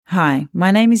Hi,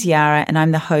 my name is Yara and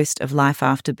I'm the host of Life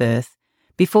After Birth.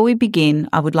 Before we begin,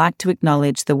 I would like to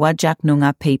acknowledge the Whadjuk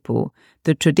Noongar people,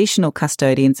 the traditional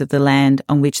custodians of the land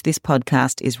on which this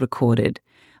podcast is recorded.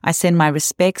 I send my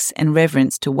respects and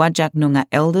reverence to Whadjuk Noongar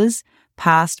elders,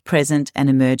 past, present and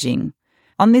emerging.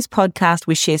 On this podcast,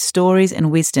 we share stories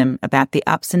and wisdom about the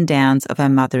ups and downs of our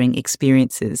mothering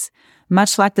experiences,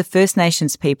 much like the First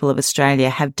Nations people of Australia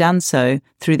have done so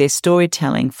through their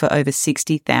storytelling for over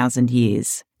 60,000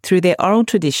 years. Through their oral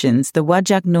traditions, the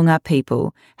Whadjuk Noongar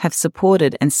people have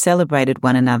supported and celebrated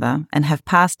one another and have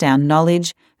passed down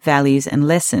knowledge, values and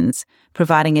lessons,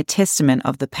 providing a testament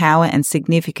of the power and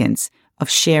significance of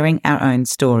sharing our own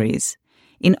stories.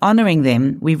 In honouring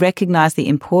them, we recognise the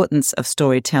importance of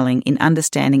storytelling in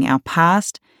understanding our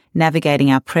past, navigating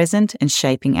our present and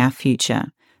shaping our future.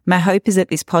 My hope is that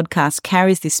this podcast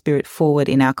carries this spirit forward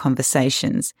in our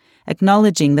conversations,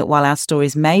 acknowledging that while our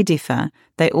stories may differ,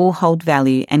 they all hold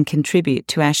value and contribute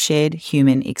to our shared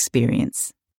human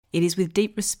experience. It is with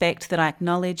deep respect that I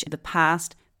acknowledge the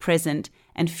past, present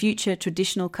and future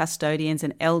traditional custodians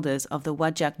and elders of the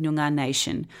Whadjuk Noongar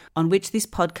Nation on which this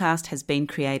podcast has been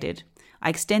created. I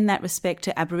extend that respect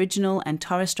to Aboriginal and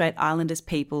Torres Strait Islanders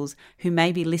peoples who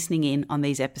may be listening in on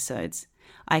these episodes.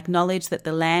 I acknowledge that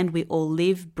the land we all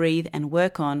live, breathe and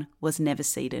work on was never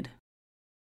ceded.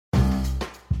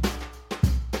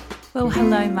 Well,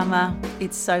 hello Mama.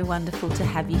 It's so wonderful to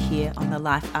have you here on the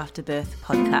Life After Birth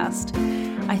podcast.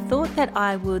 I thought that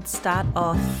I would start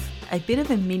off a bit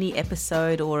of a mini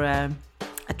episode or a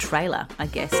trailer, I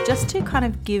guess, just to kind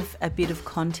of give a bit of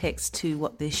context to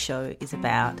what this show is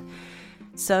about.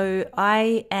 So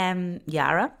I am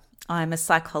Yara. I'm a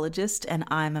psychologist and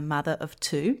I'm a mother of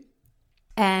two.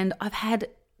 And I've had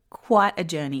quite a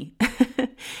journey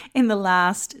in the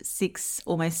last 6,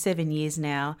 almost 7 years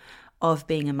now of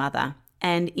being a mother.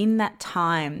 And in that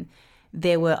time,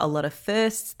 there were a lot of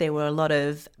firsts. There were a lot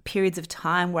of periods of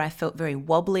time where I felt very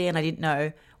wobbly and I didn't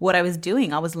know what I was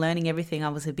doing. I was learning everything. I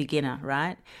was a beginner,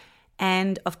 right?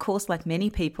 And of course, like many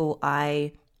people,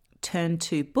 I turned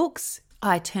to books.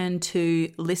 I turned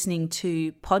to listening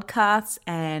to podcasts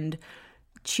and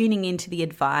tuning into the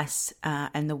advice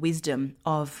and the wisdom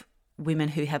of women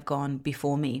who have gone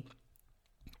before me.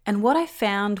 And what I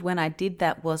found when I did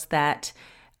that was that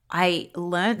I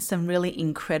learned some really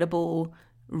incredible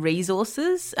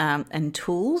resources and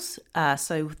tools.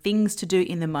 So things to do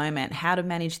in the moment, how to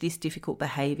manage this difficult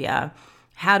behavior,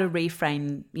 how to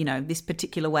reframe, this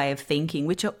particular way of thinking,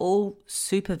 which are all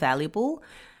super valuable.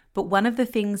 But one of the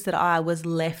things that I was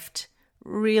left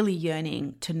really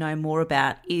yearning to know more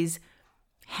about is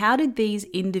how did these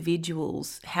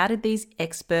individuals, how did these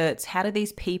experts, how did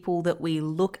these people that we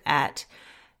look at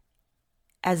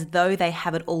as though they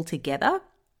have it all together,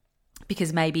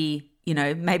 because maybe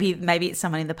it's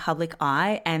someone in the public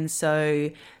eye and so,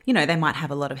 they might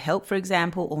have a lot of help, for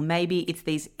example, or maybe it's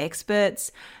these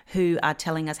experts who are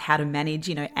telling us how to manage,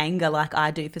 anger like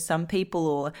I do for some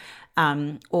people,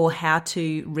 or how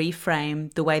to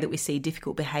reframe the way that we see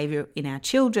difficult behavior in our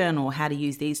children, or how to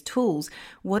use these tools.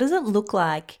 What does it look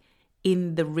like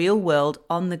in the real world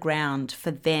on the ground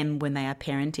for them when they are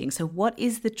parenting? So what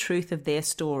is the truth of their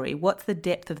story? What's the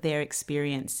depth of their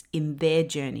experience in their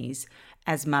journeys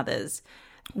as mothers?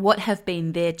 What have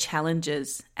been their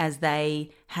challenges as they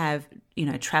have,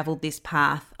 traveled this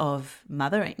path of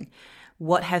mothering?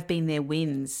 What have been their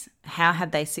wins? How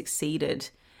have they succeeded?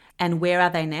 And where are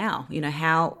they now?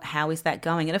 How is that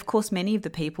going? And of course, many of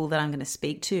the people that I'm going to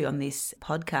speak to on this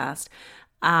podcast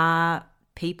are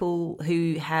people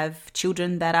who have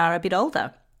children that are a bit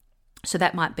older. So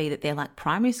that might be that they're like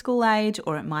primary school age,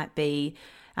 or it might be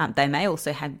they may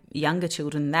also have younger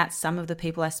children. That some of the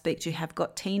people I speak to have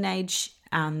got teenage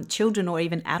children or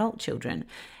even adult children.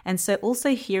 And so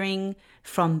also hearing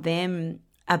from them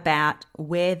about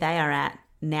where they are at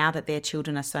now that their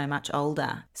children are so much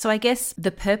older. So I guess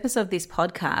the purpose of this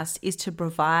podcast is to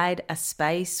provide a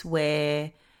space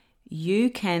where you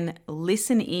can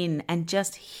listen in and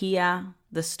just hear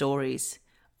the stories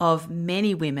of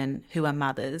many women who are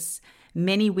mothers,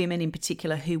 many women in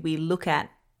particular who we look at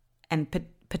and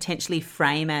potentially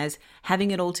frame as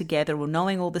having it all together or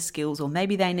knowing all the skills, or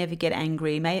maybe they never get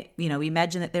angry, we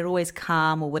imagine that they're always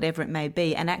calm or whatever it may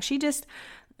be, and actually just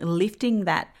lifting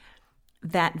that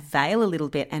veil a little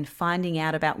bit and finding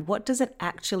out about what does it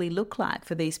actually look like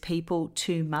for these people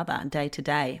to mother day to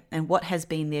day, and what has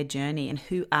been their journey and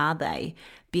who are they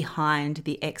behind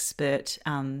the expert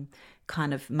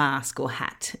kind of mask or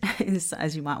hat,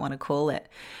 as you might want to call it.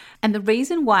 And the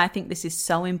reason why I think this is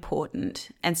so important,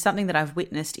 and something that I've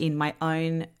witnessed in my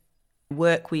own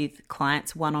work with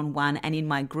clients one-on-one and in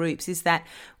my groups is that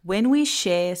when we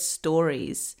share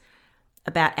stories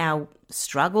about our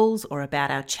struggles or about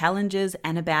our challenges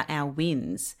and about our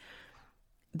wins,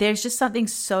 there's just something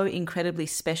so incredibly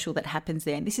special that happens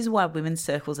there. And this is why women's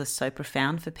circles are so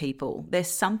profound for people. There's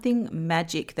something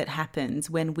magic that happens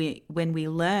when we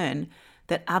learn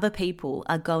that other people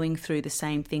are going through the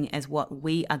same thing as what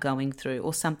we are going through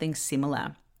or something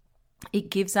similar. It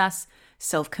gives us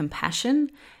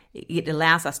self-compassion. It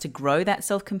allows us to grow that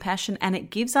self-compassion, and it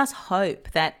gives us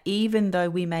hope that even though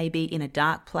we may be in a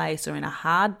dark place or in a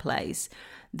hard place,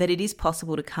 that it is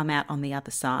possible to come out on the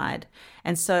other side.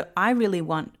 And so I really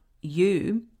want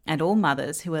you and all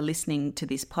mothers who are listening to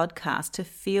this podcast to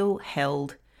feel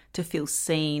held, to feel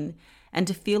seen, and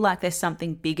to feel like there's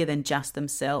something bigger than just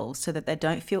themselves so that they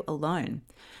don't feel alone.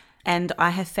 And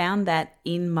I have found that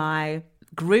in my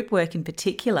group work in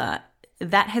particular,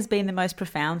 that has been the most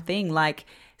profound thing. Like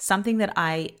something that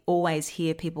I always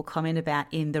hear people comment about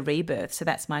in the Rebirth, so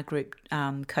that's my group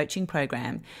coaching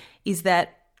program, is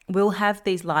that we'll have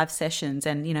these live sessions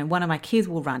and, one of my kids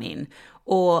will run in,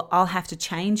 or I'll have to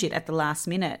change it at the last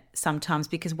minute sometimes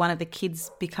because one of the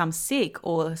kids becomes sick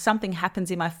or something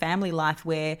happens in my family life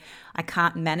where I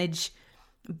can't manage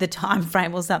the time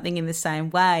frame or something in the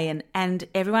same way. And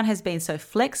everyone has been so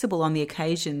flexible on the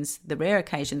occasions, the rare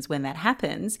occasions when that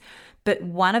happens. But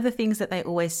one of the things that they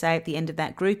always say at the end of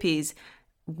that group is,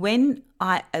 when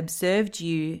I observed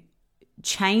you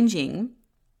changing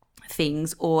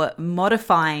things or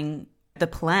modifying the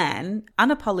plan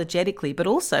unapologetically, but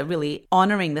also really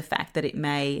honoring the fact that it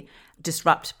may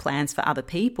disrupt plans for other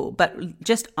people, but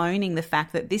just owning the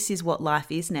fact that this is what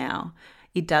life is now.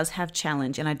 It does have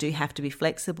challenge and I do have to be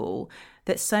flexible.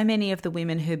 That so many of the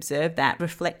women who observed that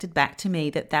reflected back to me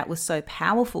that that was so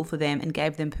powerful for them and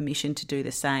gave them permission to do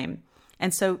the same.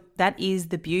 And so that is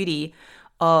the beauty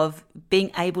of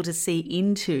being able to see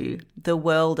into the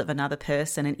world of another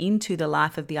person and into the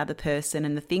life of the other person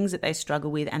and the things that they struggle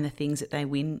with and the things that they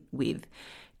win with.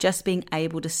 Just being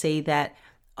able to see that,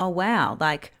 oh wow,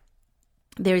 like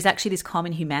there is actually this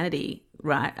common humanity,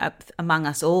 right, among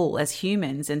us all as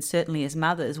humans and certainly as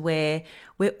mothers, where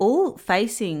we're all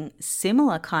facing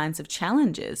similar kinds of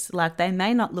challenges. Like they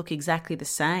may not look exactly the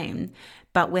same,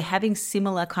 but we're having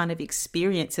similar kind of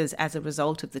experiences as a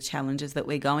result of the challenges that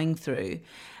we're going through.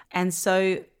 And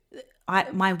so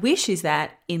my wish is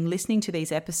that in listening to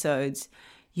these episodes,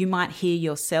 you might hear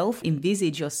yourself,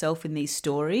 envisage yourself in these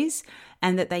stories,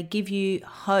 and that they give you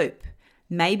hope.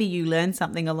 Maybe you learn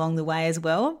something along the way as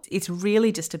well. It's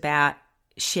really just about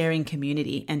sharing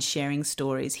community and sharing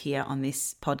stories here on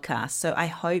this podcast. So I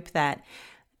hope that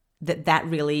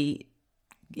really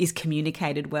is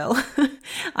communicated well.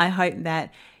 I hope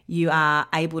that you are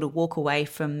able to walk away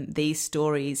from these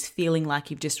stories feeling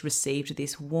like you've just received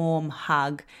this warm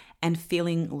hug and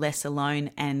feeling less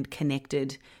alone and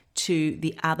connected to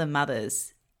the other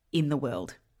mothers in the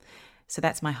world. So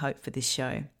that's my hope for this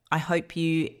show. I hope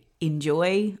you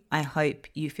enjoy. I hope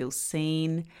you feel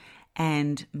seen,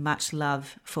 and much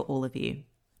love for all of you.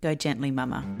 Go gently,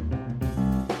 Mama.